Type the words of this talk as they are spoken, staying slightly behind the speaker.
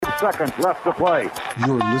seconds left to play.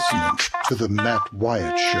 You're listening to the Matt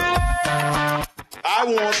Wyatt Show. I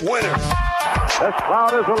want winners. This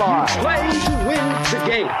crowd is alive. Play to win the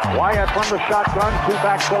game. Wyatt from the shotgun, two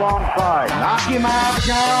backs alongside. Knock him out,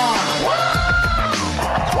 John.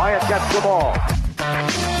 Wyatt gets the ball.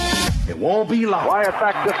 It won't be long. Wyatt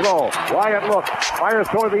back to throw. Wyatt looks, fires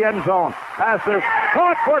toward the end zone. Passes,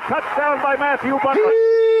 caught for a touchdown by Matthew Butler.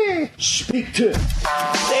 Speak to him.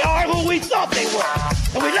 They are who we thought they were.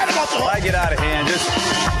 And we let them off the hook. I get out of hand.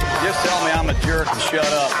 Just tell me I'm a jerk and shut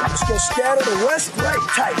up. Let's go scatter the west, right,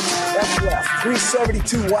 tight. That's left.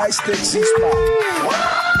 372 Y stick, C-spot.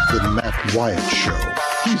 The Matt Wyatt Show.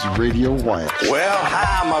 He's Radio Wyatt. Well,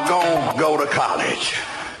 how am I going to go to college?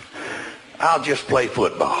 I'll just play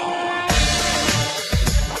football.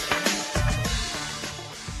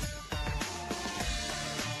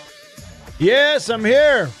 Yes, I'm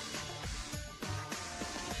here.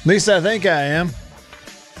 At least I think I am.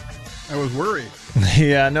 I was worried.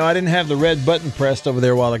 Yeah, no, I didn't have the red button pressed over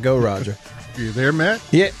there a while ago, Roger. You there, Matt?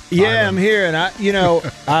 Yeah, I'm here, and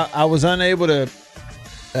I was unable to.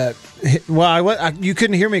 You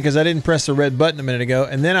couldn't hear me because I didn't press the red button a minute ago,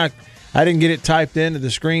 and then I didn't get it typed into the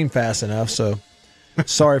screen fast enough. So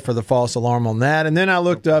sorry for the false alarm on that. And then I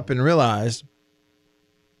looked up and realized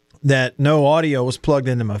that no audio was plugged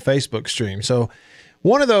into my Facebook stream. So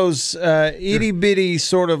one of those itty-bitty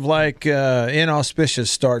sort of like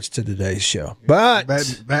inauspicious starts to today's show. But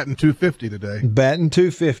batting 250 today. Batting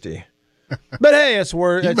 250. But hey, it's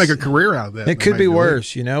worse. You can make a career out of that. It could be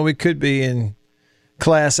worse. You know, we could be in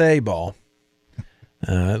Class A ball.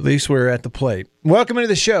 At least we're at the plate. Welcome into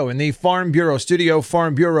the show in the Farm Bureau studio.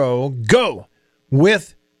 Farm Bureau, go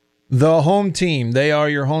with the home team. They are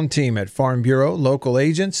your home team at Farm Bureau, local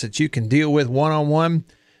agents that you can deal with one-on-one,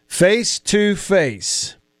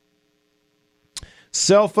 face-to-face,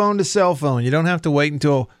 cell phone to cell phone. You don't have to wait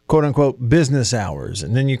until, quote-unquote, business hours,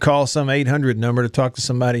 and then you call some 800 number to talk to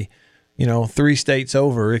somebody, 3 states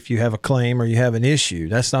over if you have a claim or you have an issue.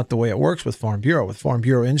 That's not the way it works with Farm Bureau. With Farm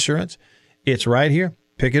Bureau Insurance, it's right here.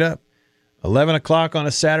 Pick it up. 11 o'clock on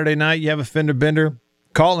a Saturday night, you have a fender bender.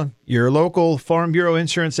 Call them. Your local Farm Bureau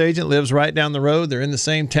insurance agent lives right down the road. They're in the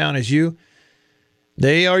same town as you.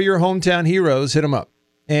 They are your hometown heroes. Hit them up.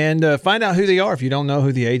 And find out who they are. If you don't know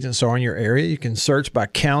who the agents are in your area, you can search by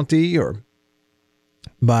county or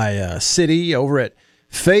by city over at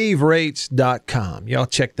favrates.com. Y'all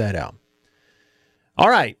check that out. All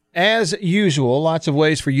right. As usual, lots of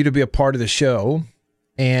ways for you to be a part of the show.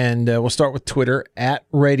 And we'll start with Twitter, at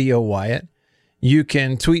Radio Wyatt. You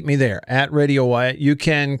can tweet me there, at Radio Wyatt. You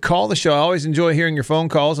can call the show. I always enjoy hearing your phone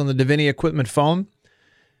calls on the Davini Equipment phone.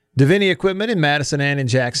 Davini Equipment in Madison and in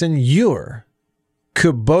Jackson, your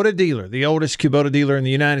Kubota dealer, the oldest Kubota dealer in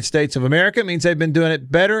the United States of America. It means they've been doing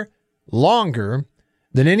it better, longer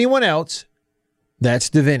than anyone else. That's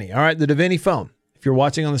Davini. All right, the Davini phone. If you're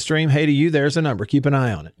watching on the stream, hey to you, there's a number. Keep an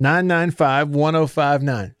eye on it.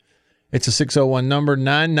 995-1059. It's a 601 number,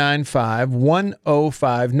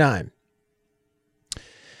 995-1059.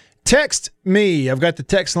 Text me. I've got the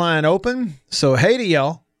text line open. So, hey to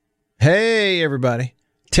y'all. Hey, everybody.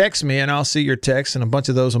 Text me, and I'll see your text, and a bunch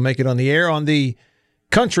of those will make it on the air on the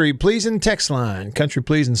Country Pleasin' text line. Country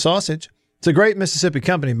Pleasin' Sausage. It's a great Mississippi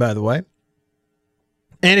company, by the way.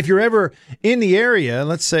 And if you're ever in the area,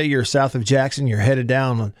 let's say you're south of Jackson, you're headed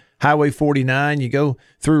down on Highway 49, you go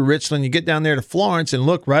through Richland, you get down there to Florence, and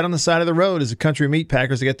look, right on the side of the road is a Country Meat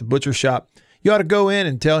Packers. They got the butcher shop. You ought to go in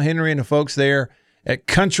and tell Henry and the folks there at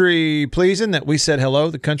Country Pleasin' that we said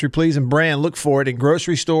hello. The Country Pleasin' brand, look for it in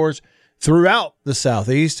grocery stores throughout the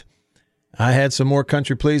Southeast. I had some more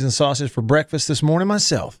Country Pleasin' sausage for breakfast this morning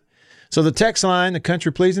myself. So the text line, the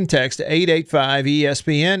Country Pleasin' text,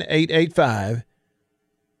 885-ESPN,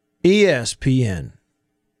 885-ESPN.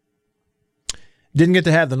 Didn't get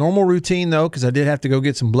to have the normal routine, though, because I did have to go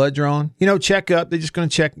get some blood drawn. Check up. They're just going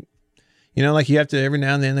to check, like you have to every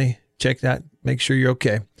now and then they check that, make sure you're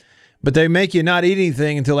okay. But they make you not eat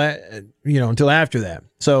anything until after that.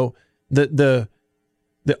 So the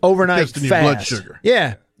overnight fast. Blood sugar.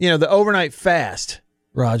 Yeah. The overnight fast,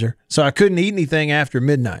 Roger. So I couldn't eat anything after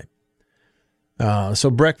midnight. So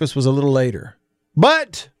breakfast was a little later.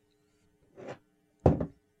 But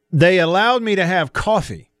they allowed me to have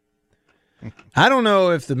coffee. I don't know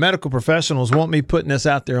if the medical professionals want me putting this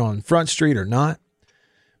out there on Front Street or not.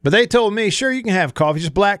 But they told me, sure, you can have coffee,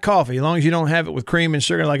 just black coffee, as long as you don't have it with cream and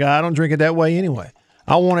sugar. Like, I don't drink it that way anyway.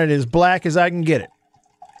 I want it as black as I can get it.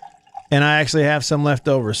 And I actually have some left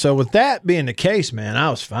over. So with that being the case, man, I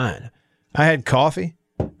was fine. I had coffee.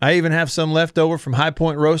 I even have some left over from High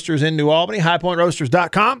Point Roasters in New Albany,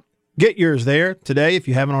 highpointroasters.com. Get yours there today if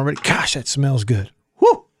you haven't already. Gosh, that smells good.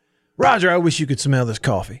 Whew. Roger, I wish you could smell this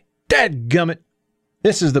coffee. Dadgummit.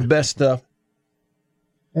 This is the best stuff.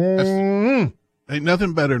 Ain't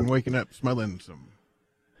nothing better than waking up smelling some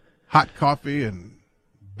hot coffee and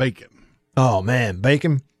bacon. Oh, man.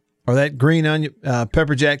 Bacon or that green onion,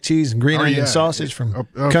 pepper jack cheese and green onion sausage from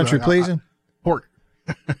Country Pleasing. Pork.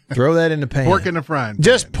 Throw that in the pan. Pork in the frying pan.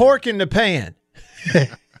 Just pork in the pan.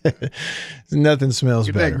 Nothing smells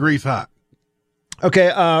Get better. that grease hot.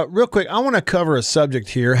 Okay, real quick, I want to cover a subject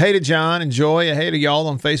here. Hey to John and Joy. Hey to y'all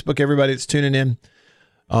on Facebook, everybody that's tuning in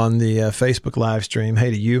on the Facebook live stream.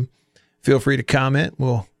 Hey to you. Feel free to comment.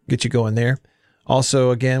 We'll get you going there.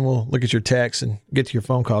 Also, again, we'll look at your texts and get to your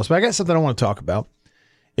phone calls. But I got something I want to talk about.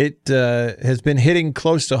 It has been hitting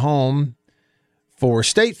close to home for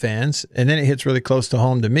State fans, and then it hits really close to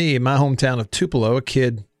home to me in my hometown of Tupelo, a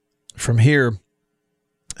kid from here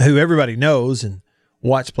who everybody knows and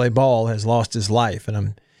watch play ball has lost his life.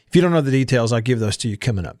 And if you don't know the details, I'll give those to you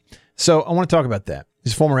coming up. So I want to talk about that.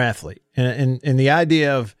 He's a former athlete. And the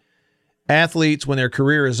idea of athletes when their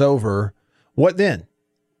career is over, what then?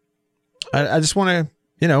 I just want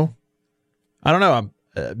to, I don't know. I'm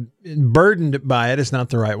burdened by it. It's not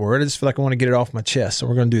the right word. I just feel like I want to get it off my chest. So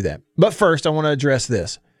we're going to do that. But first, I want to address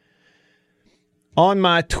this. On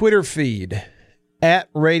my Twitter feed, at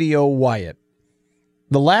Radio Wyatt,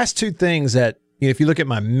 the last two things that, if you look at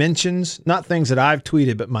my mentions, not things that I've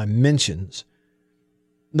tweeted, but my mentions,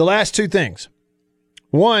 the last two things.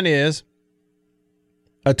 One is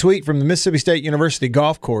a tweet from the Mississippi State University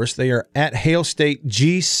golf course. They are at Hale State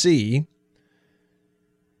GC.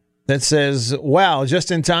 That says, wow,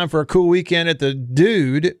 just in time for a cool weekend at the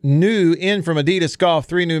Dude, new in from Adidas Golf,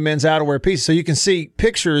 3 new men's outerwear pieces. So you can see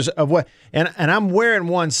pictures of what, and I'm wearing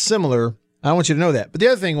one similar. I want you to know that. But the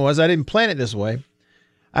other thing was, I didn't plan it this way.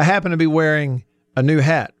 I happen to be wearing a new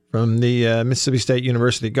hat from the Mississippi State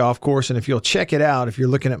University golf course. And if you'll check it out, if you're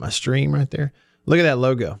looking at my stream right there, look at that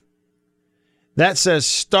logo. That says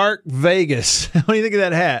Stark Vegas. What do you think of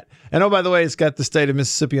that hat? And oh, by the way, it's got the state of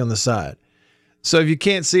Mississippi on the side. So if you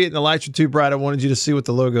can't see it and the lights are too bright, I wanted you to see what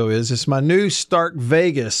the logo is. It's my new Stark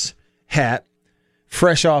Vegas hat,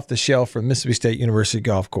 fresh off the shelf from Mississippi State University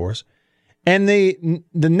golf course. And the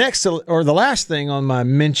next, or the last thing on my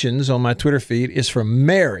mentions on my Twitter feed is from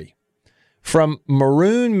Mary, from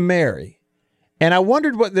Maroon Mary. And I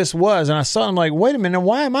wondered what this was, and I saw, I'm like, wait a minute,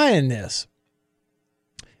 why am I in this?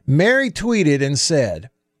 Mary tweeted and said,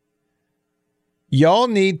 y'all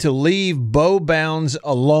need to leave Bo Bounds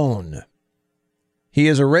alone. He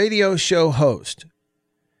is a radio show host.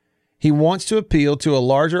 He wants to appeal to a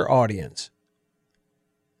larger audience.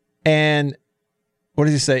 And what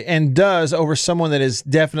does he say? And does over someone that is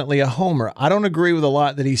definitely a homer. I don't agree with a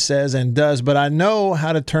lot that he says and does, but I know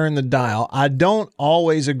how to turn the dial. I don't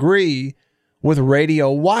always agree with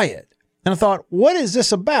Radio Wyatt. And I thought, what is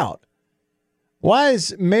this about? Why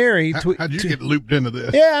is Mary... How'd you get looped into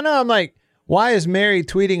this? Yeah, I know. I'm like, why is Mary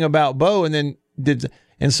tweeting about Bo? And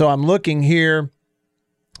so I'm looking here,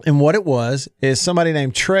 and what it was is somebody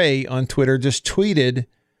named Trey on Twitter just tweeted,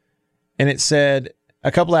 and it said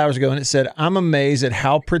a couple hours ago, and it said, I'm amazed at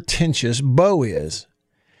how pretentious Bo is.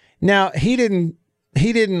 Now, he didn't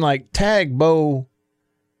like tag Bo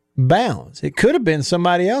Bounds. It could have been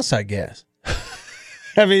somebody else, I guess.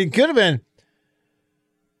 I mean, it could have been,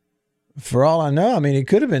 for all I know, he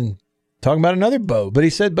could have been talking about another Bo, but he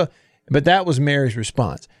said, but that was Mary's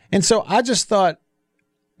response. And so I just thought,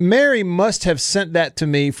 Mary must have sent that to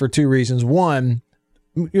me for two reasons. One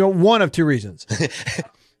of two reasons.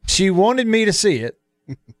 She wanted me to see it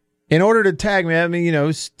in order to tag me.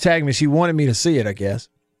 Tag me. She wanted me to see it, I guess.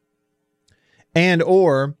 And,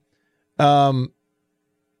 or, I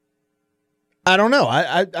don't know.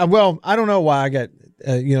 I don't know why I got,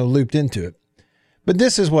 looped into it, but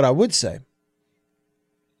this is what I would say.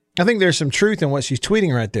 I think there's some truth in what she's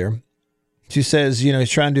tweeting right there. She says, he's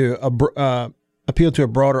trying to, appeal to a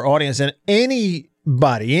broader audience, and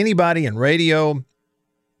anybody in radio,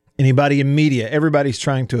 anybody in media, everybody's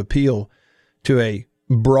trying to appeal to a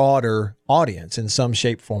broader audience in some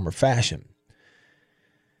shape, form, or fashion.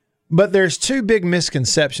 But there's two big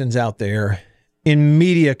misconceptions out there in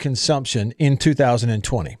media consumption in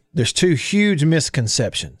 2020. There's two huge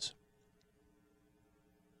misconceptions.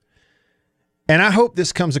 And I hope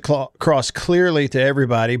this comes across clearly to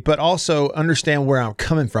everybody, but also understand where I'm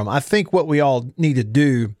coming from. I think what we all need to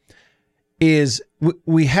do is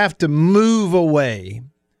we have to move away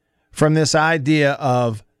from this idea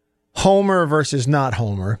of Homer versus not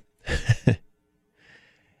Homer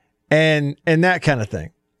and that kind of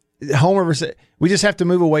thing. Homer versus, we just have to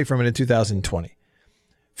move away from it in 2020.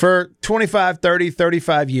 For 25, 30,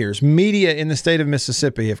 35 years, media in the state of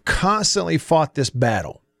Mississippi have constantly fought this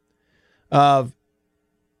battle of,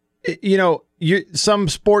 some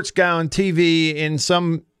sports guy on TV in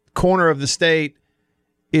some corner of the state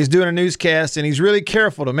is doing a newscast, and he's really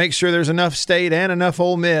careful to make sure there's enough State and enough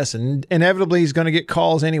Ole Miss, and inevitably he's going to get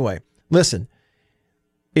calls anyway. Listen,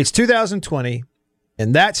 it's 2020,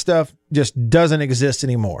 and that stuff just doesn't exist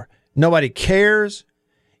anymore. Nobody cares.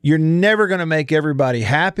 You're never going to make everybody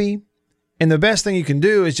happy, and the best thing you can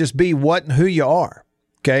do is just be what and who you are,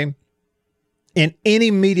 okay, in any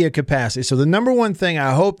media capacity. So the number one thing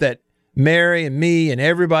I hope that Mary and me and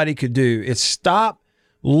everybody could do is stop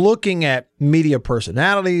looking at media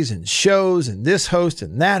personalities and shows and this host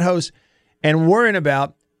and that host and worrying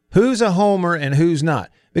about who's a homer and who's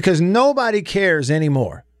not, because nobody cares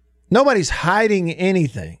anymore. Nobody's hiding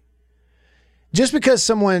anything. Just because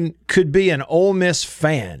someone could be an Ole Miss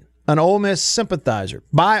fan, an Ole Miss sympathizer,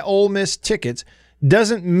 buy Ole Miss tickets,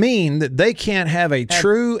 doesn't mean that they can't have a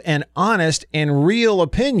true and honest and real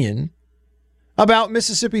opinion about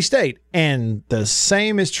Mississippi State. And the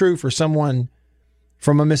same is true for someone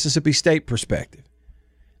from a Mississippi State perspective.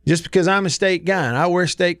 Just because I'm a State guy and I wear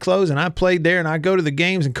State clothes and I played there and I go to the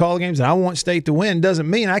games and call games and I want State to win doesn't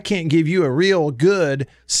mean I can't give you a real good,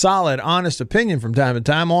 solid, honest opinion from time to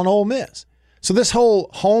time on Ole Miss. So this whole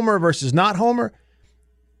homer versus not homer,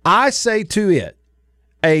 I say to it,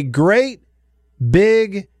 a great,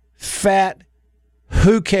 big, fat,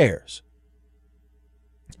 who cares?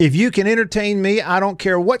 If you can entertain me, I don't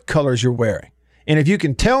care what colors you're wearing. And if you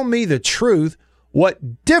can tell me the truth,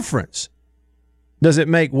 what difference does it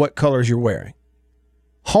make what colors you're wearing?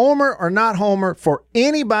 Homer or not homer, for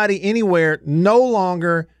anybody anywhere, no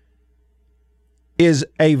longer is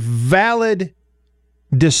a valid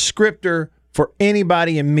descriptor for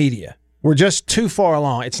anybody in media. We're just too far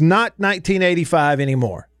along. It's not 1985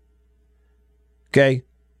 anymore. Okay?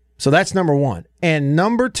 So that's number one. And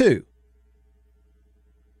number two,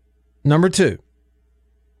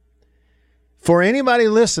 for anybody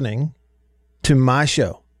listening to my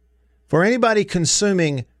show, for anybody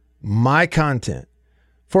consuming my content,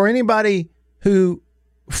 for anybody who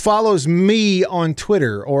follows me on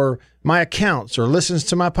Twitter or my accounts or listens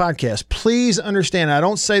to my podcast, please understand, I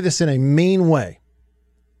don't say this in a mean way.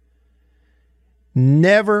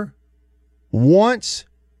 Never once,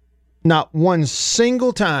 not one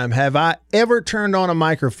single time have I ever turned on a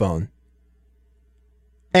microphone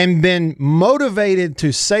and been motivated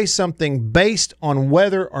to say something based on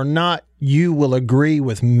whether or not you will agree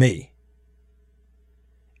with me.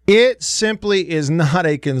 It simply is not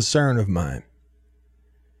a concern of mine.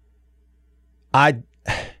 How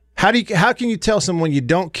can you tell someone you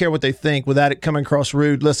don't care what they think without it coming across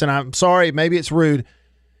rude? Listen, I'm sorry, maybe it's rude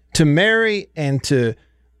to Mary and to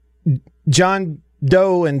John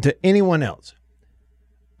Doe and to anyone else.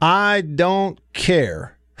 I don't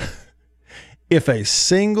care if a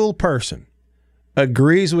single person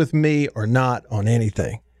agrees with me or not on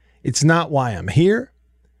anything. It's not why I'm here.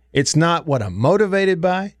 It's not what I'm motivated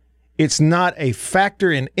by. It's not a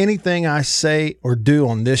factor in anything I say or do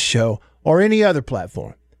on this show or any other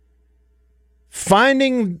platform.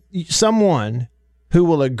 Finding someone who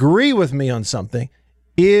will agree with me on something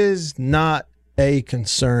is not a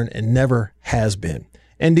concern and never has been.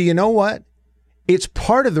 And do you know what? It's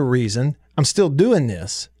part of the reason I'm still doing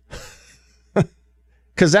this.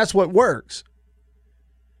 Because that's what works.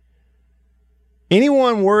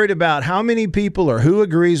 Anyone worried about how many people or who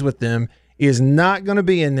agrees with them is not going to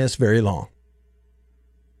be in this very long.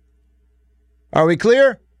 Are we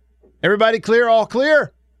clear? Everybody clear? All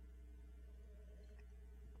clear?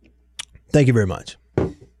 Thank you very much.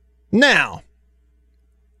 Now,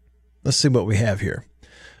 let's see what we have here.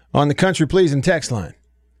 On the Country Pleasing text line,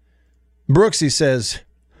 Brooksy says,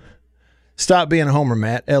 stop being a homer,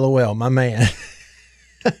 Matt. LOL, my man.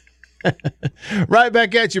 Right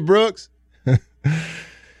back at you, Brooks.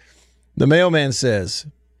 The mailman says,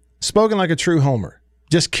 spoken like a true homer.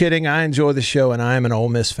 Just kidding. I enjoy the show and I am an Ole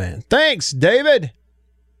Miss fan. Thanks, David.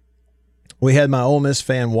 We had my Ole Miss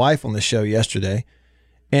fan wife on the show yesterday,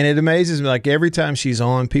 and it amazes me. Like every time she's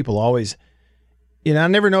on, people always, I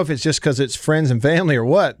never know if it's just because it's friends and family or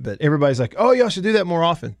what, but everybody's like, oh, y'all should do that more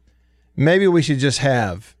often. Maybe we should just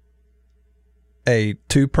have a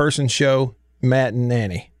 2-person show, Matt and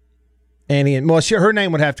Annie. Annie and, well, her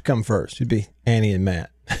name would have to come first. It'd be Annie and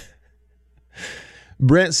Matt.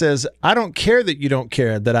 Brent says, I don't care that you don't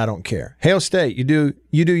care that I don't care. Hail State, you do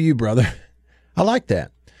you, brother. I like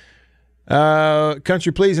that.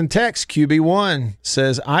 Country Pleasing text, QB1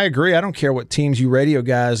 says, I agree. I don't care what teams you radio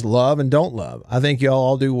guys love and don't love. I think y'all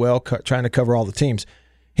all do well trying to cover all the teams.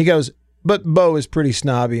 He goes, but Bo is pretty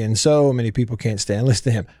snobby and so many people can't stand. Listen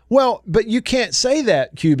to him. Well, but you can't say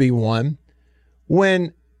that, QB1,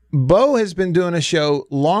 when Bo has been doing a show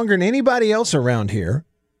longer than anybody else around here,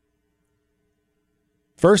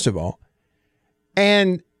 first of all.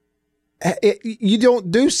 And you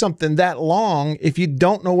don't do something that long if you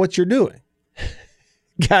don't know what you're doing.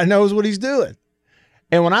 Guy knows what he's doing.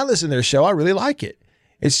 And when I listen to their show, I really like it.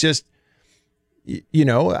 It's just, you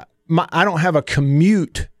know, I don't have a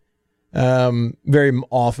commute very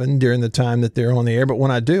often during the time that they're on the air, but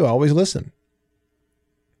when I do, I always listen.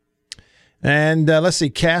 And let's see,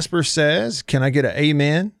 Casper says, can I get an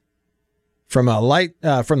amen from the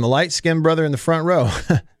light-skinned brother in the front row?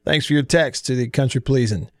 Thanks for your text to the Country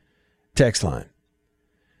Pleasing text line.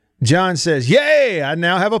 John says, yay, I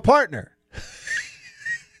now have a partner.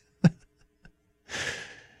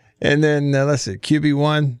 And then let's see,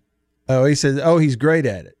 QB1. Oh, he says, oh, he's great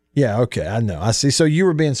at it. Yeah, okay, I know. I see. So you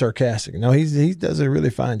were being sarcastic. No, he does a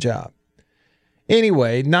really fine job.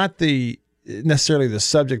 Anyway, not necessarily the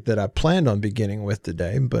subject that I planned on beginning with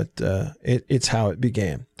today, but it's how it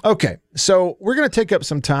began. Okay, so we're going to take up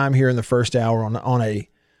some time here in the first hour on a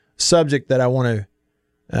subject that I want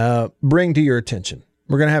to bring to your attention.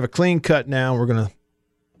 We're going to have a clean cut now, and we're going to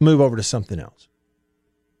move over to something else.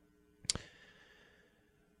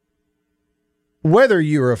 Whether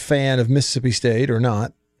you're a fan of Mississippi State or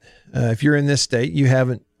not, if you're in this state, you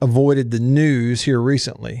haven't avoided the news here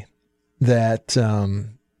recently that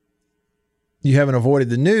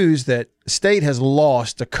State has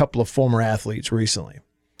lost a couple of former athletes recently.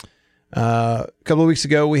 A couple of weeks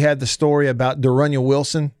ago, we had the story about Darunya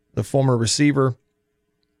Wilson, the former receiver,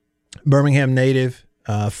 Birmingham native,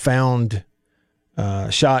 found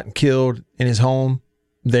shot and killed in his home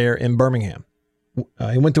there in Birmingham.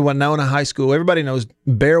 He went to Winona High School. Everybody knows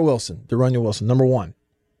Bear Wilson, Darunya Wilson, number one.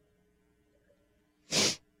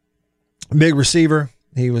 Big receiver.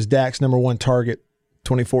 He was Dak's number one target,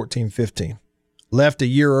 2014-15. Left a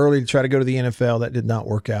year early to try to go to the NFL. That did not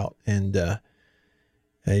work out. And,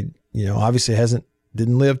 obviously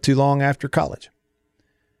didn't live too long after college.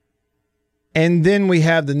 And then we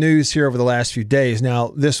have the news here over the last few days.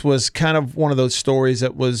 Now, this was kind of one of those stories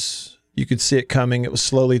that you could see it coming. It was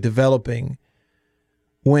slowly developing.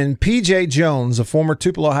 When P.J. Jones, a former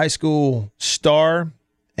Tupelo High School star,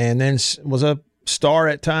 and then was a star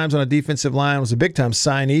at times on a defensive line, was a big-time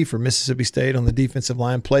signee for Mississippi State on the defensive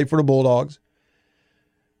line, played for the Bulldogs.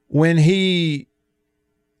 When he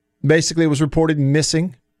basically was reported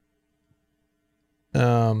missing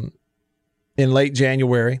in late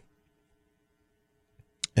January,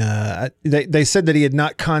 they said that he had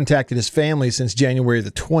not contacted his family since January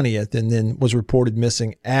the 20th and then was reported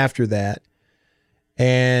missing after that.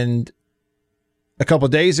 And a couple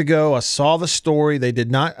of days ago, I saw the story. They did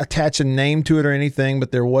not attach a name to it or anything,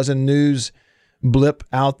 but there was a news blip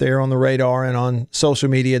out there on the radar and on social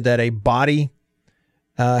media that a body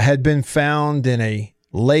had been found in a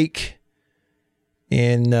lake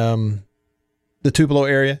in the Tupelo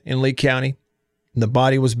area in Lee County. The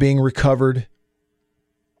body was being recovered.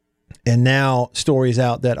 And now stories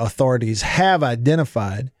out that authorities have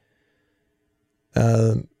identified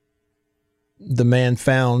the man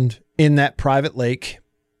found in that private lake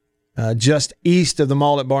just east of the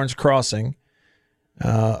mall at Barnes Crossing.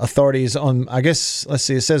 Authorities on, I guess, let's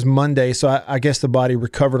see, it says Monday, so I guess the body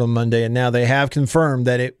recovered on Monday, and now they have confirmed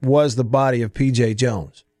that it was the body of P.J.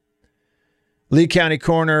 Jones. Lee County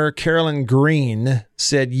Coroner Carolyn Green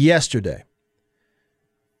said yesterday,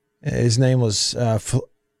 his name was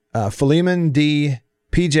Philemon D.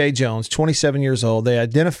 P.J. Jones, 27 years old. They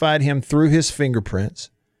identified him through his fingerprints.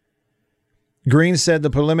 Green said the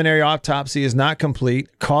preliminary autopsy is not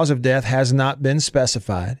complete. Cause of death has not been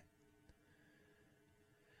specified.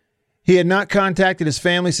 He had not contacted his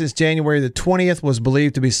family since January the 20th, was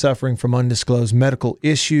believed to be suffering from undisclosed medical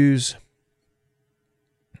issues.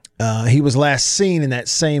 He was last seen in that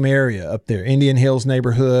same area up there, Indian Hills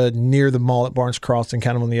neighborhood, near the mall at Barnes Crossing,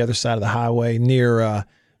 kind of on the other side of the highway, near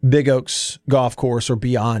Big Oaks Golf Course or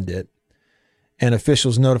beyond it. And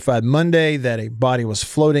officials notified Monday that a body was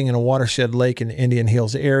floating in a watershed lake in the Indian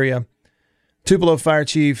Hills area. Tupelo Fire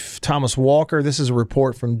Chief Thomas Walker, this is a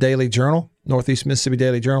report from Daily Journal, Northeast Mississippi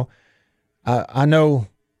Daily Journal. I know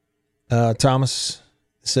Thomas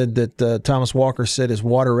said that Thomas Walker said his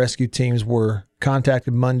water rescue teams were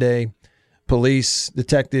contacted Monday. Police,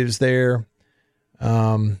 detectives there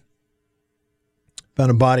found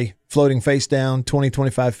a body floating face down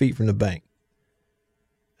 25 feet from the bank.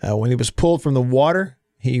 When he was pulled from the water,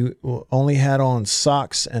 he only had on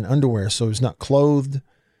socks and underwear, so he was not clothed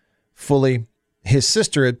fully. His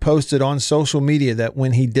sister had posted on social media that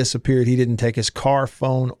when he disappeared, he didn't take his car,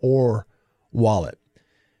 phone, or wallet.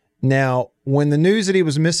 Now, when the news that he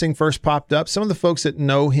was missing first popped up, some of the folks that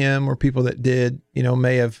know him or people that did,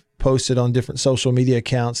 may have posted on different social media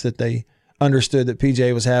accounts that they understood that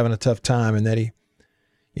PJ was having a tough time and that he,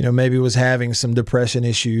 maybe was having some depression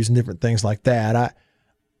issues and different things like that. I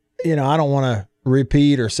don't want to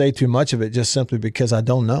repeat or say too much of it just simply because I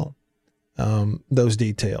don't know those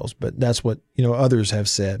details, but that's what, others have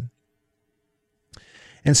said.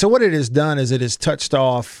 And so what it has done is it has touched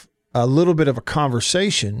off a little bit of a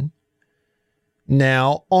conversation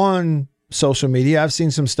now on social media. I've seen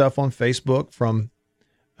some stuff on Facebook from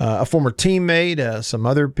a former teammate, some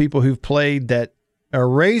other people who've played that are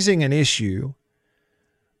raising an issue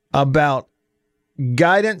about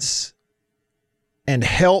guidance and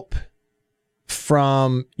help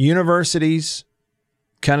from universities,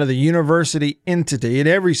 kind of the university entity at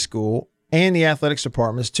every school and the athletics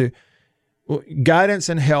departments, to guidance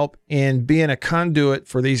and help in being a conduit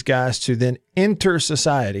for these guys to then enter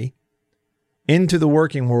society, into the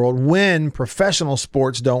working world when professional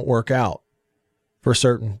sports don't work out for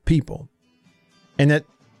certain people. And that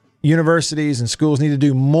universities and schools need to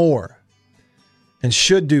do more and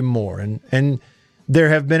should do more. And there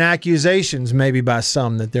have been accusations maybe by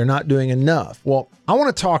some that they're not doing enough. Well, I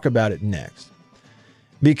want to talk about it next,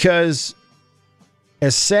 because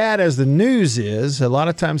as sad as the news is, a lot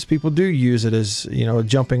of times people do use it as, a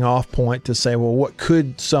jumping off point to say, well, what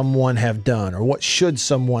could someone have done, or what should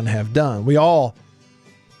someone have done? We all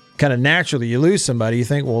kind of naturally, you lose somebody, you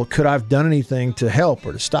think, well, could I have done anything to help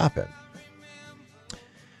or to stop it?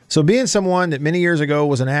 So being someone that many years ago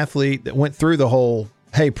was an athlete that went through the whole,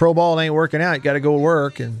 hey, pro ball ain't working out, you got to go to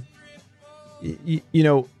work. And,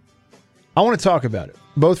 I want to talk about it,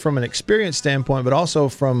 both from an experience standpoint, but also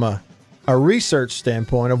from a research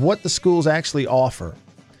standpoint of what the schools actually offer.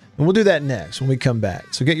 And we'll do that next when we come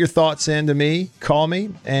back. So get your thoughts in to me, call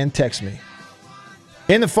me, and text me.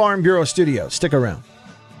 In the Farm Bureau studio. Stick around.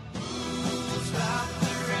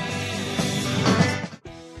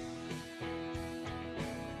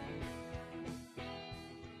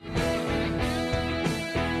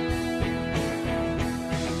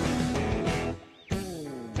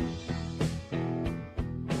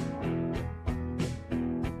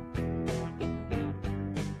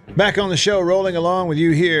 Back on the show, rolling along with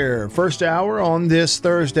you here. First hour on this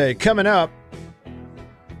Thursday. Coming up,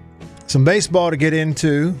 some baseball to get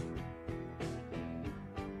into.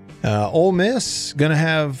 Ole Miss going to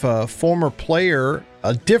have a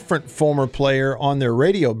different former player on their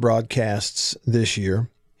radio broadcasts this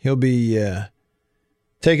year. He'll be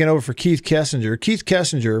taking over for Keith Kessinger. Keith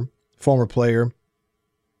Kessinger, former player,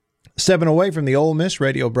 stepping away from the Ole Miss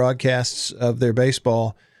radio broadcasts of their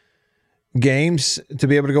baseball games to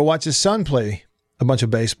be able to go watch his son play a bunch of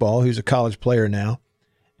baseball, who's a college player now.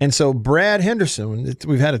 And so Brad Henderson,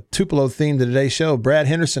 we've had a Tupelo theme to today's show. Brad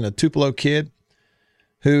Henderson, a Tupelo kid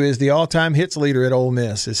who is the all-time hits leader at Ole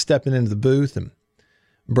Miss, is stepping into the booth, and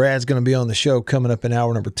Brad's going to be on the show coming up in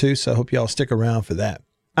hour number 2, so I hope y'all stick around for that.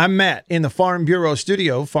 I'm Matt in the Farm Bureau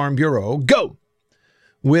studio. Farm Bureau, go!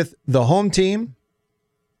 With the home team,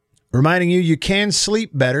 reminding you can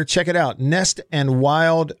sleep better. Check it out,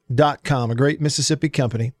 nestandwild.com, a great Mississippi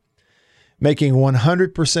company making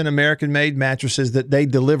 100% American-made mattresses that they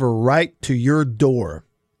deliver right to your door.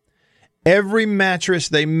 Every mattress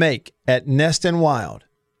they make at Nest and Wild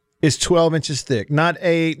is 12 inches thick, not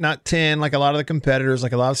 8, not 10, like a lot of the competitors,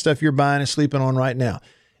 like a lot of stuff you're buying and sleeping on right now.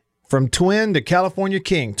 From Twin to California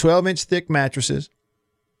King, 12-inch thick mattresses.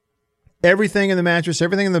 Everything in the mattress,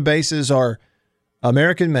 everything in the bases are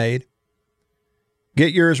American-made.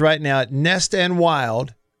 Get yours right now at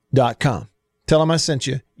nestandwild.com. Tell them I sent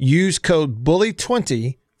you. Use code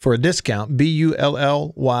BULLY20 for a discount,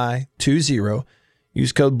 BULLY20.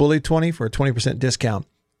 Use code BULLY20 for a 20% discount.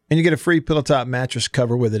 And you get a free pillow top mattress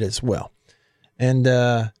cover with it as well. And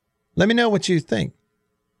let me know what you think.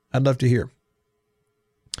 I'd love to hear.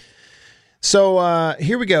 So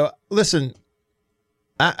here we go. Listen,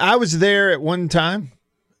 I was there at one time.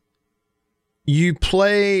 You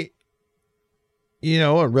play,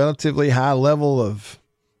 a relatively high level of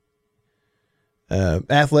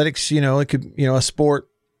athletics. It could, a sport.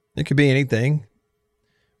 It could be anything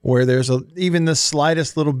where there's even the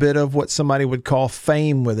slightest little bit of what somebody would call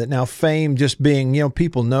fame with it. Now, fame just being,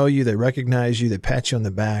 people know you, they recognize you, they pat you on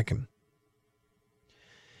the back. And,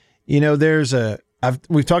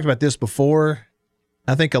 we've talked about this before.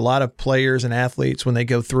 I think a lot of players and athletes, when they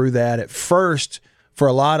go through that, at first, for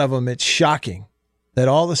a lot of them, it's shocking that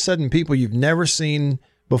all of a sudden people you've never seen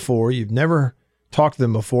before, you've never talked to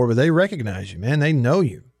them before, but they recognize you, man. They know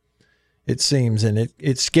you, it seems, and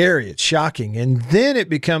it's scary, it's shocking. And then it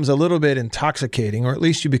becomes a little bit intoxicating, or at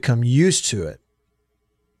least you become used to it.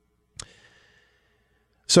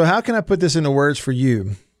 So how can I put this into words for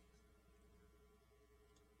you?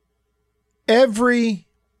 every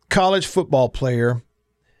college football player,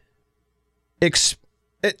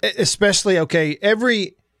 especially,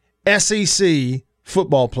 every SEC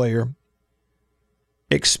football player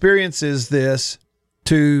experiences this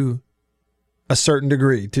to a certain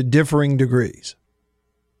degree, to differing degrees,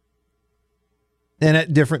 and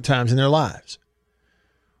at different times in their lives,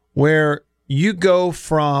 where you go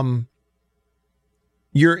from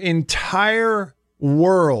your entire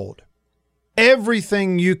world,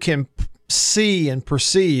 everything you can see and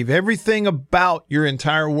perceive, everything about your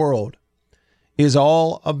entire world is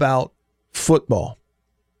all about football.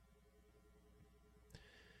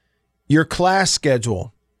 Your class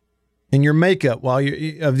schedule and your makeup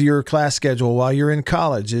of your class schedule while you're in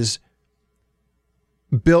college is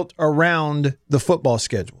built around the football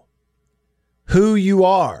schedule. Who you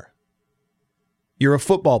are, you're a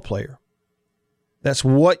football player. That's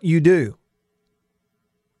what you do.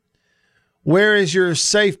 Where is your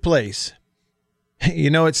safe place?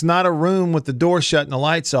 It's not a room with the door shut and the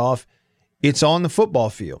lights off. It's on the football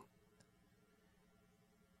field.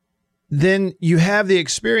 Then you have the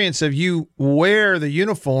experience of you wear the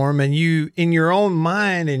uniform and you, in your own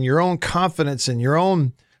mind and your own confidence and your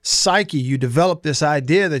own psyche, you develop this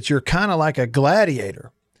idea that you're kind of like a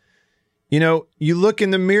gladiator. You look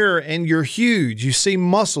in the mirror and you're huge. You see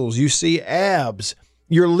muscles, you see abs.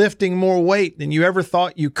 You're lifting more weight than you ever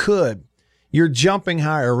thought you could. You're jumping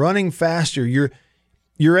higher, running faster.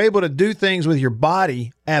 You're able to do things with your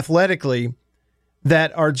body athletically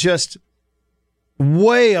that are just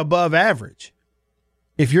way above average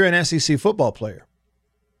if you're an SEC football player.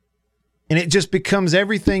 And it just becomes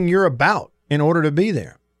everything you're about in order to be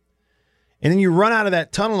there. And then you run out of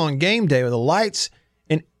that tunnel on game day with the lights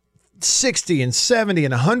and 60 and 70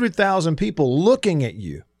 and 100,000 people looking at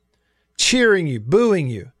you, cheering you, booing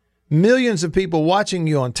you, millions of people watching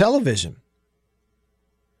you on television.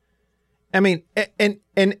 I mean,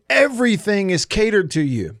 and everything is catered to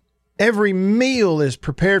you. Every meal is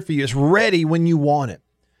prepared for you. It's ready when you want it.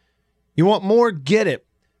 You want more, get it.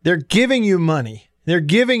 They're giving you money. They're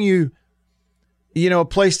giving you, a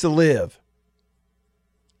place to live.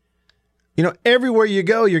 Everywhere you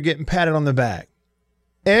go, you're getting patted on the back.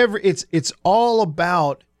 It's all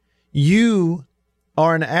about you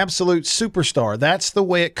are an absolute superstar. That's the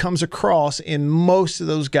way it comes across in most of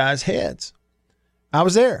those guys' heads. I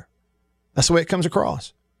was there. That's the way it comes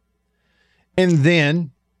across. And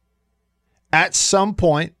then at some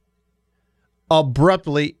point,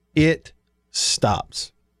 abruptly, it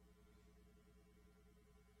stops.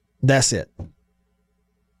 That's it.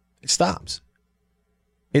 It stops.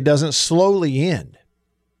 It doesn't slowly end.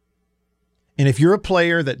 And if you're a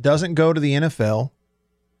player that doesn't go to the NFL,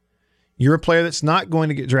 you're a player that's not going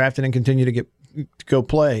to get drafted and continue to go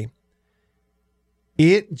play,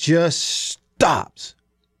 it just stops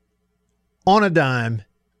on a dime.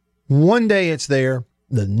 One day it's there.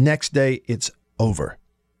 The next day it's over.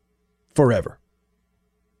 Forever.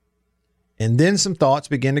 And then some thoughts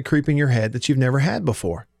begin to creep in your head that you've never had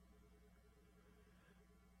before.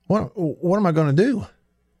 What am I going to do?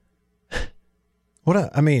 What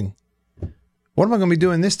am I going to be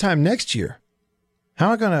doing this time next year? How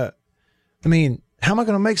am I going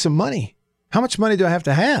to make some money? How much money do I have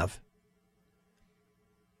to have?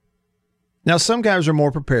 Now, some guys are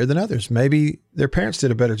more prepared than others. Maybe their parents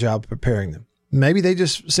did a better job of preparing them. Maybe they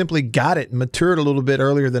just simply got it and matured a little bit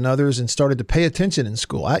earlier than others and started to pay attention in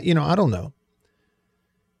school. I don't know.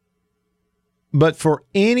 But for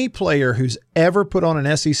any player who's ever put on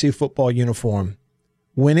an SEC football uniform,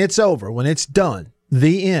 when it's over, when it's done,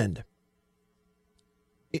 the end,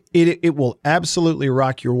 it will absolutely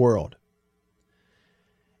rock your world.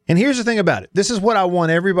 And here's the thing about it. This is what I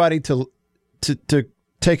want everybody to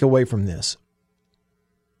take away from this.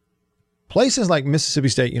 Places like Mississippi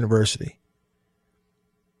State University,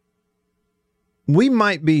 we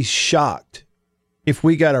might be shocked if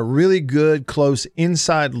we got a really good, close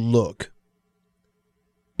inside look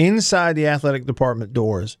inside the athletic department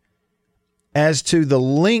doors as to the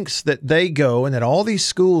lengths that they go and that all these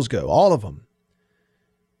schools go, all of them,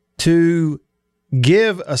 to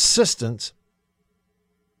give assistance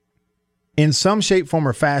in some shape, form,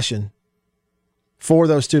 or fashion for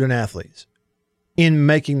those student athletes in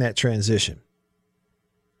making that transition.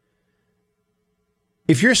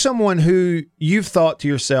 If you're someone who you've thought to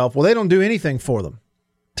yourself, well, they don't do anything for them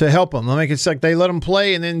to help them. It's like they let them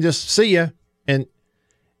play and then just see ya. And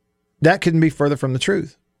that couldn't be further from the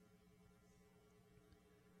truth.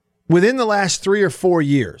 Within the last 3 or 4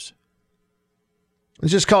 years,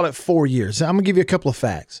 let's just call it 4 years. I'm going to give you a couple of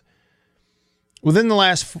facts. Within the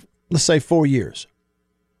last, let's say 4 years,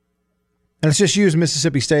 and let's just use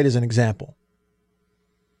Mississippi State as an example.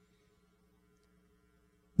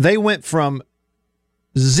 they went from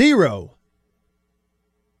 0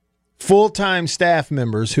 full-time staff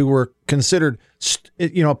members who were considered,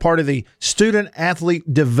 part of the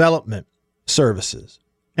student-athlete development services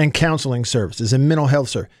and counseling services and mental health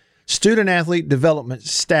services. Student-athlete development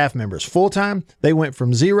staff members, full-time, they went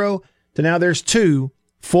from 0 to now there's 2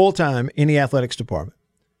 full-time in the athletics department.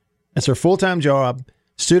 That's their full-time job,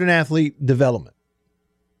 student-athlete development.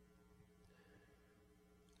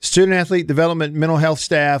 Student-athlete development, mental health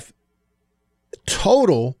staff,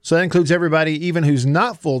 total, so that includes everybody even who's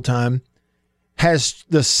not full-time, has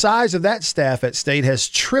the size of that staff at State has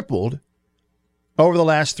tripled over the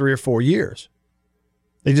last 3 or 4 years.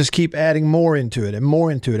 They just keep adding more into it and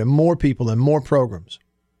more into it and more people and more programs.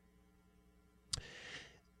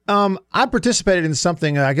 I participated in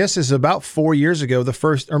something, I guess this is about 4 years ago, the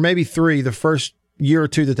first year or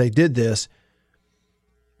two that they did this.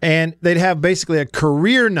 And they'd have basically a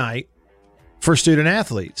career night for student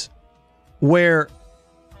athletes where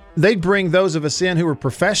they'd bring those of us in who were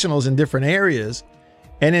professionals in different areas,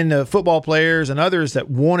 and then the football players and others that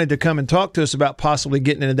wanted to come and talk to us about possibly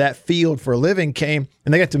getting into that field for a living came,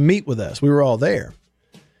 and they got to meet with us. We were all there.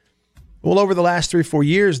 Well, over the last 3 or 4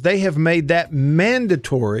 years, they have made that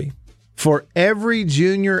mandatory for every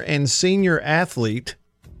junior and senior athlete.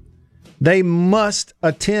 They must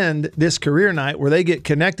attend this career night where they get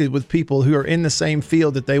connected with people who are in the same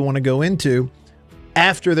field that they want to go into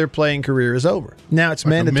after their playing career is over. Now it's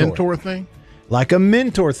mandatory. A mentor thing? Like a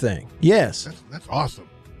mentor thing, yes. That's awesome.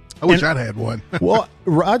 I wish I'd had one. Well,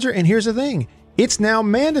 Roger, and here's the thing. It's now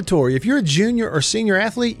mandatory. If you're a junior or senior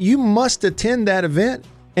athlete, you must attend that event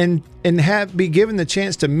and be given the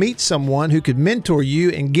chance to meet someone who could mentor you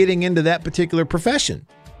in getting into that particular profession.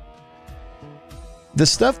 The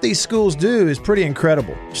stuff these schools do is pretty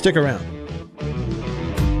incredible. Stick around.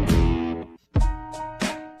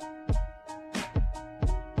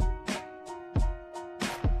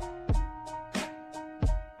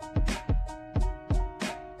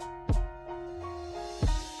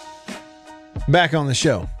 Back on the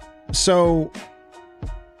show. So,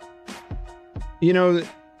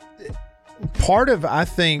 part of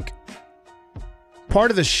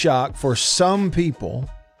the shock for some people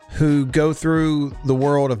who go through the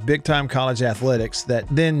world of big-time college athletics, that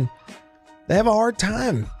then they have a hard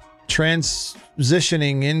time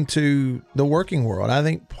transitioning into the working world. I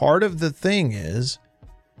think part of the thing is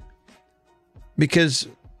because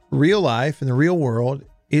real life and the real world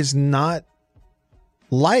is not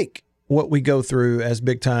like what we go through as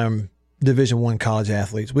big-time Division I college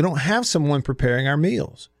athletes. We don't have someone preparing our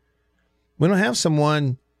meals. We don't have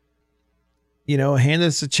someone, hand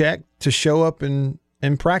us a check to show up and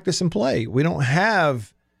practice and play. We don't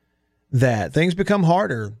have that. Things become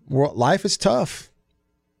harder. Life is tough.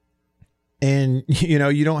 And,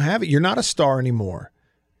 you don't have it. You're not a star anymore.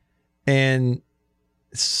 And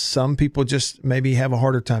some people just maybe have a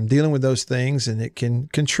harder time dealing with those things, and it can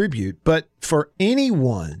contribute. But for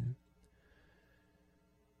anyone,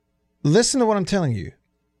 listen to what I'm telling you.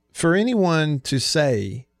 For anyone to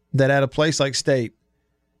say that at a place like State,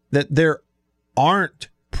 that there aren't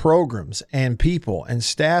programs and people and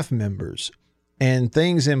staff members and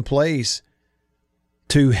things in place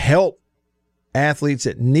to help athletes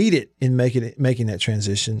that need it in making that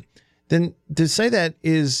transition, then to say that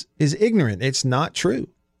is ignorant. It's not true.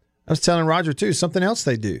 I was telling Roger too, something else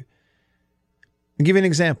they do. I'll give you an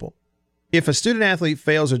example. If a student athlete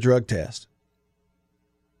fails a drug test,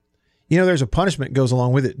 there's a punishment goes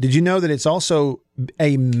along with it. Did you know that it's also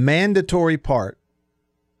a mandatory part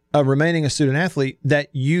of remaining a student athlete that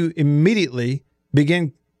you immediately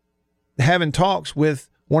begin having talks with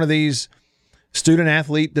one of these student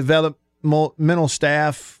athlete developmental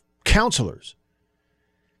staff counselors?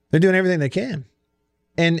 They're doing everything they can.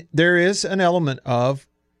 And there is an element of,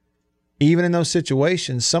 even in those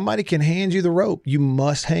situations, somebody can hand you the rope. You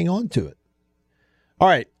must hang on to it. All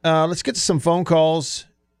right, let's get to some phone calls,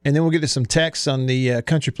 and then we'll get to some texts on the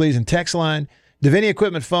Country Pleasing text line. Davini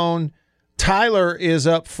Equipment phone. Tyler is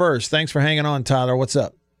up first. Thanks for hanging on, Tyler. What's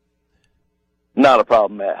up? Not a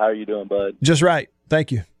problem, Matt. How are you doing, bud? Just right.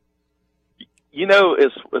 Thank you.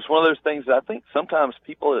 It's one of those things that I think sometimes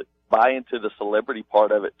people buy into the celebrity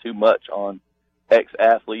part of it too much on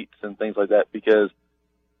ex-athletes and things like that, because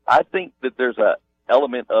I think that there's an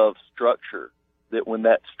element of structure that when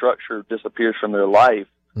that structure disappears from their life,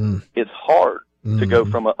 it's hard to go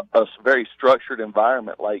from a very structured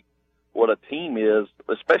environment like what a team is,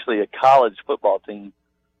 especially a college football team,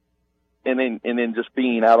 and then just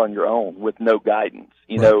being out on your own with no guidance.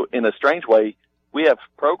 In a strange way, we have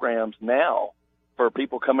programs now for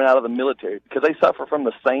people coming out of the military because they suffer from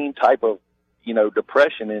the same type of,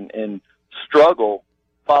 depression and struggle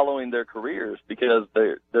following their careers because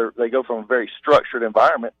they go from a very structured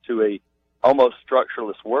environment to a almost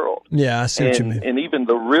structureless world. Yeah, I see what you mean. And even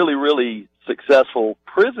the really, really successful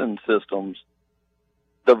prison systems,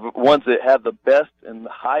 the ones that have the best and the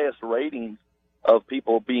highest ratings of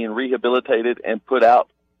people being rehabilitated and put out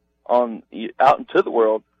into the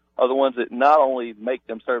world, are the ones that not only make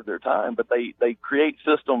them serve their time, but they create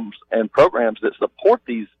systems and programs that support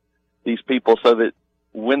these people so that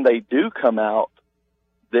when they do come out,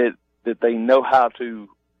 that they know how to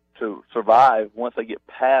survive once they get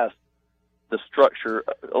past the structure.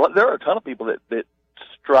 There are a ton of people that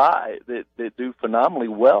strive, that do phenomenally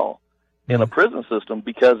well in a prison system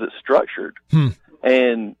because it's structured.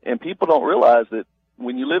 And people don't realize that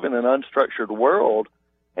when you live in an unstructured world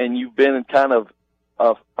and you've been in kind of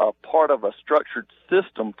a part of a structured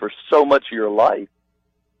system for so much of your life,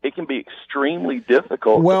 it can be extremely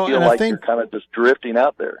difficult to feel like you're kind of just drifting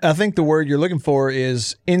out there. I think the word you're looking for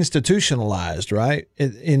is institutionalized, right?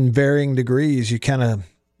 In varying degrees, you kind of,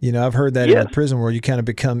 I've heard that in the prison world, you kind of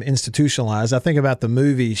become institutionalized. I think about the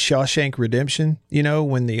movie Shawshank Redemption,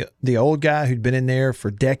 when the old guy who'd been in there for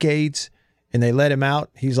decades and they let him out,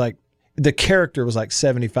 he's like, the character was like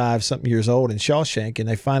 75 something years old in Shawshank, and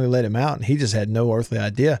they finally let him out and he just had no earthly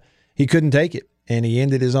idea. He couldn't take it. And he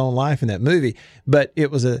ended his own life in that movie. But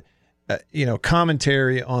it was a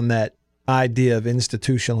commentary on that idea of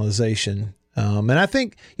institutionalization. And I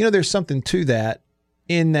think, there's something to that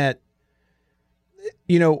in that,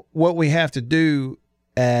 what we have to do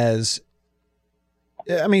sure,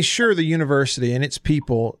 the university and its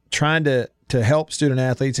people trying to help student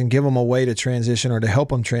athletes and give them a way to transition or to help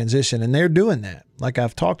them transition. And they're doing that, like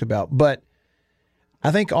I've talked about. But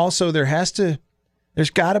I think also there's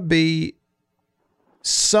got to be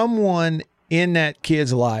someone in that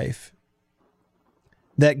kid's life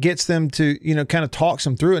that gets them to, kind of talks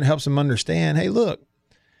them through it and helps them understand, hey, look,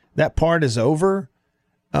 that part is over.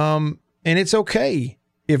 And it's okay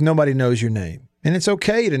if nobody knows your name. And it's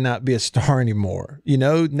okay to not be a star anymore.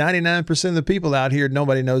 99% of the people out here,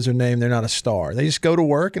 nobody knows their name. They're not a star. They just go to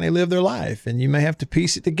work and they live their life. And you may have to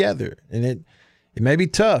piece it together. And it may be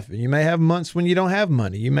tough. And you may have months when you don't have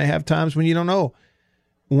money. You may have times when you don't know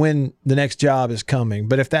when the next job is coming.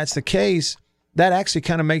 But if that's the case, that actually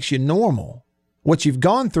kind of makes you normal. What you've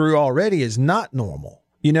gone through already is not normal,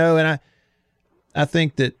 and I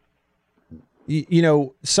think that,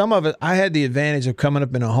 some of it, I had the advantage of coming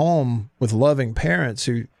up in a home with loving parents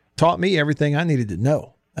who taught me everything I needed to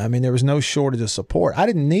know. I mean, there was no shortage of support. I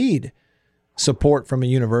didn't need support from a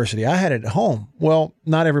university. I had it at home. Well,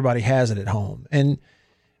 not everybody has it at home. And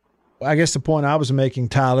I guess the point I was making,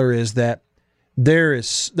 Tyler, is that there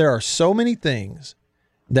are so many things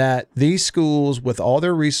that these schools, with all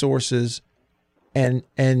their resources, and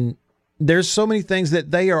there's so many things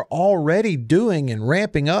that they are already doing and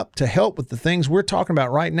ramping up to help with the things we're talking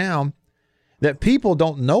about right now that people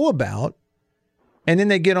don't know about. And then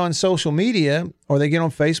they get on social media or they get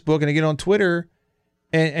on Facebook and they get on Twitter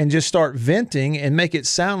and just start venting and make it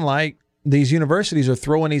sound like these universities are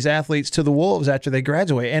throwing these athletes to the wolves after they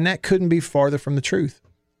graduate. And that couldn't be farther from the truth.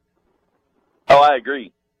 Oh, I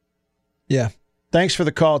agree. Yeah. Thanks for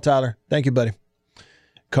the call, Tyler. Thank you, buddy.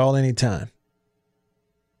 Call anytime.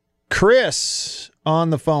 Chris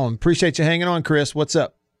on the phone. Appreciate you hanging on, Chris. What's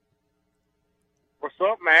up? What's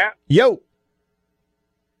up, Matt? Yo.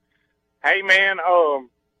 Hey, man.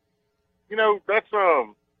 That's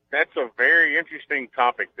a very interesting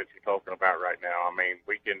topic that you're talking about right now. I mean,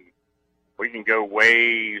 we can go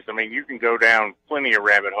ways. I mean, you can go down plenty of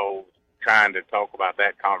rabbit holes trying to talk about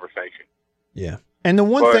that conversation. Yeah. And the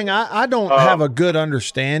one thing I don't have a good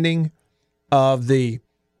understanding of the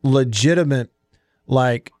legitimate,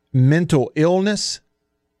 mental illness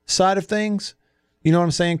side of things. You know what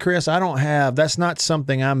I'm saying, Chris? That's not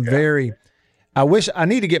something I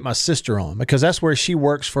need to get my sister on because that's where she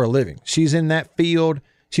works for a living. She's in that field.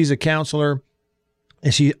 She's a counselor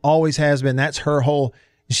and she always has been. That's her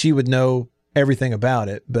she would know everything about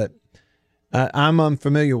it, but I'm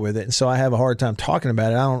unfamiliar with it. And so I have a hard time talking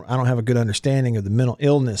about it. I don't have a good understanding of the mental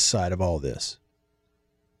illness side of all this.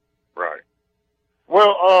 Right.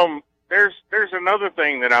 Well, there's another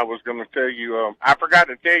thing that I was going to tell you. I forgot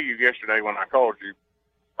to tell you yesterday when I called you.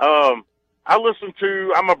 I'm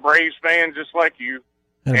a Braves fan just like you,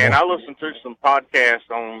 and I listen to some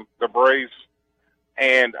podcasts on the Braves.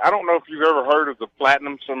 And I don't know if you've ever heard of the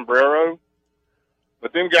Platinum Sombrero,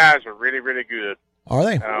 but them guys are really, really good. Are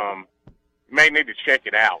they? You may need to check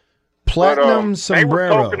it out. Platinum Sombrero.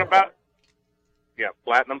 They were talking about,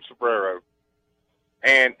 Platinum Sombrero.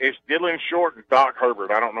 and it's Dylan Short and Doc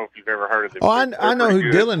Herbert. I don't know if you've ever heard of them. Oh, I know who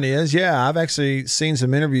Dylan is. Yeah, I've actually seen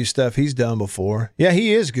some interview stuff he's done before. Yeah,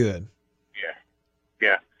 he is good.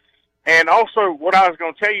 Yeah. And also, what I was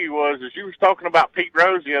going to tell you was you was talking about Pete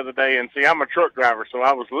Rose the other day, and see, I'm a truck driver, so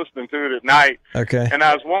I was listening to it at night. Okay. And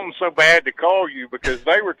I was wanting so bad to call you because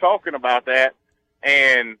they were talking about that,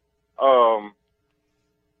 and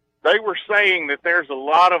they were saying that there's a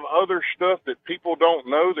lot of other stuff that people don't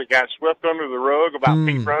know that got swept under the rug about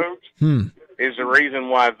Pete Rose is the reason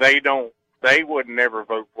why they would never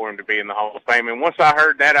vote for him to be in the Hall of Fame. And once I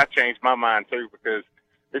heard that, I changed my mind too, because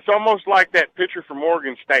it's almost like that pitcher from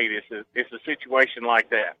Oregon State. It's a situation like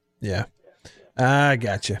that. Yeah, I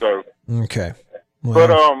got you. So okay, well,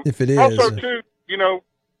 but if it is also too,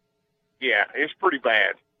 yeah, it's pretty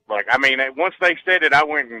bad. Like, I mean, once they said it, I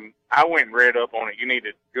went and read up on it. You need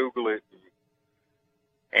to Google it,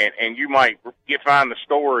 and you might find the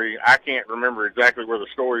story. I can't remember exactly where the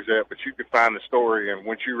story's at, but you could find the story, and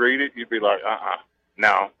once you read it, you'd be like,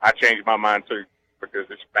 no, I changed my mind too, because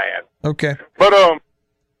it's bad. Okay. But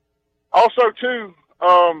also too,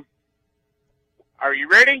 are you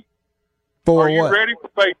ready? For are you what? ready for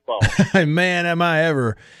baseball? Man, am I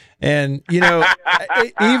ever. And,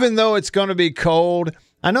 even though it's going to be cold,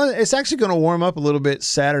 I know it's actually going to warm up a little bit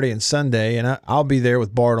Saturday and Sunday, and I'll be there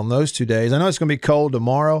with Bart on those 2 days. I know it's going to be cold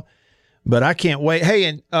tomorrow, but I can't wait. Hey,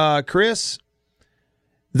 and Chris,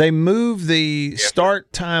 they moved the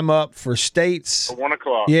start time up for states. For 1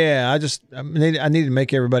 o'clock. Yeah, I need to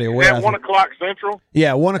make everybody aware. Is that 1 o'clock Central?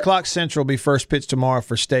 Yeah, 1 o'clock Central will be first pitch tomorrow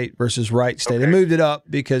for state versus Wright State. Okay. They moved it up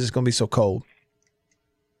because it's going to be so cold.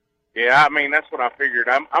 Yeah, I mean, that's what I figured.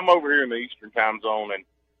 I'm over here in the Eastern time zone, and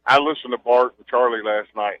I listened to Bart and Charlie last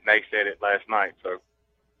night, and they said it last night. So,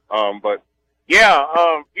 but yeah,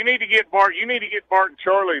 you need to get Bart. You need to get Bart and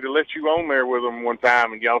Charlie to let you on there with them one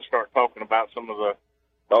time, and y'all start talking about some of the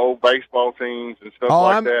old baseball teams and stuff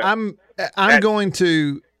like that.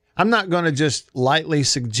 I'm not going to just lightly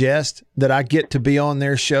suggest that I get to be on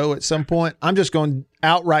their show at some point. I'm just going to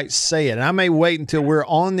outright say it. And I may wait until we're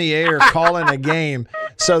on the air calling a game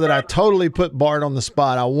so that I totally put Bart on the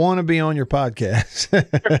spot. I want to be on your podcast.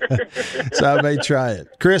 So I may try it.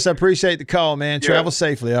 Chris, I appreciate the call, man. Travel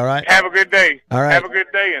safely, all right? Have a good day. All right. Have a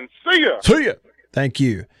good day, and see ya. See ya. Thank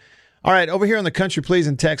you. All right, over here on the Country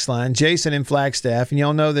Pleasing text line, Jason in Flagstaff, and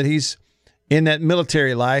y'all know that he's in that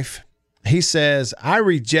military life. He says, I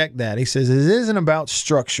reject that. He says, it isn't about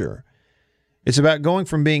structure. It's about going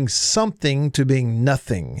from being something to being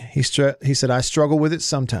nothing. He said, I struggle with it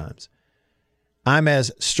sometimes. I'm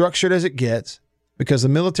as structured as it gets because the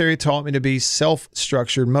military taught me to be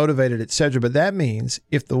self-structured, motivated, etc. But that means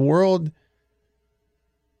if the world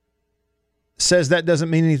says that doesn't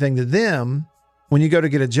mean anything to them, when you go to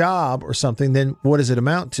get a job or something, then what does it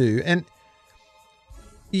amount to? And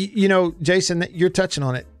Jason, you're touching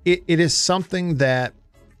on it. It is something that,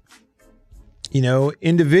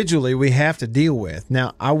 individually we have to deal with.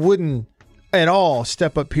 Now, I wouldn't at all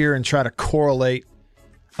step up here and try to correlate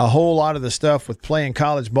a whole lot of the stuff with playing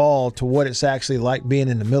college ball to what it's actually like being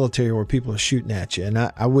in the military where people are shooting at you. And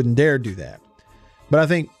I wouldn't dare do that. But I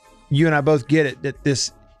think you and I both get it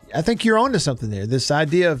that I think you're onto something there. This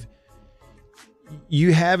idea of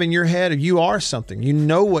you have in your head, you are something. You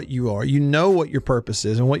know what you are. You know what your purpose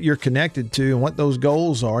is and what you're connected to and what those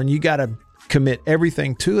goals are. And you got to commit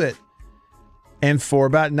everything to it. And for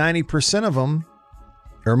about 90% of them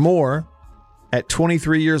or more, at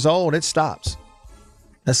 23 years old, it stops.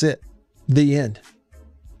 That's it. The end.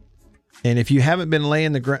 And if you haven't been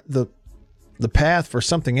laying the path for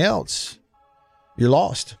something else, you're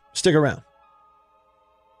lost. Stick around.